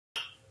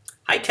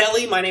Hi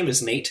Kelly, my name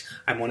is Nate.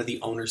 I'm one of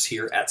the owners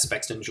here at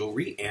Spexton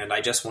Jewelry, and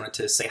I just wanted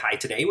to say hi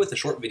today with a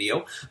short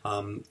video.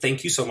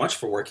 Thank you so much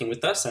for working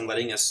with us and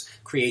letting us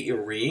create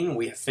your ring.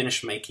 We have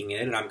finished making it,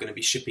 and I'm going to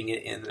be shipping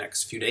it in the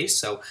next few days.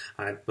 So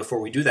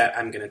before we do that,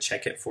 I'm going to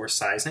check it for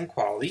size and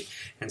quality.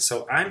 And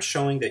so I'm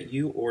showing that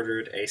you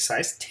ordered a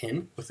size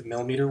 10 with a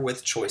millimeter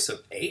width choice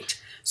of 8.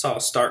 So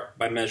I'll start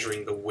by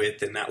measuring the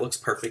width, and that looks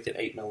perfect at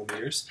 8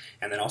 millimeters.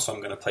 And then also I'm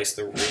going to place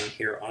the ring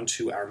here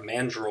onto our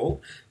mandrel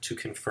to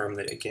confirm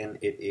that, again,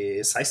 it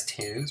is size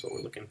 10 is what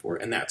we're looking for,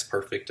 and that's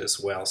perfect as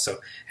well. So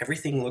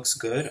everything looks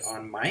good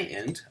on my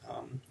end.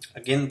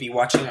 Again, be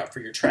watching out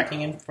for your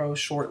tracking info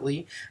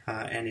shortly,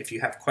 and if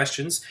you have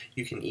questions,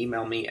 you can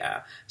email me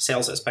at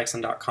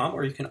sales@spexton.com,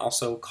 or you can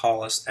also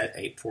call us at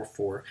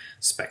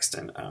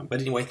 844-SPEXTON. But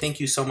anyway,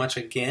 thank you so much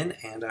again,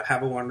 and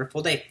have a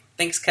wonderful day.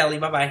 Thanks, Kelly.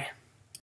 Bye-bye.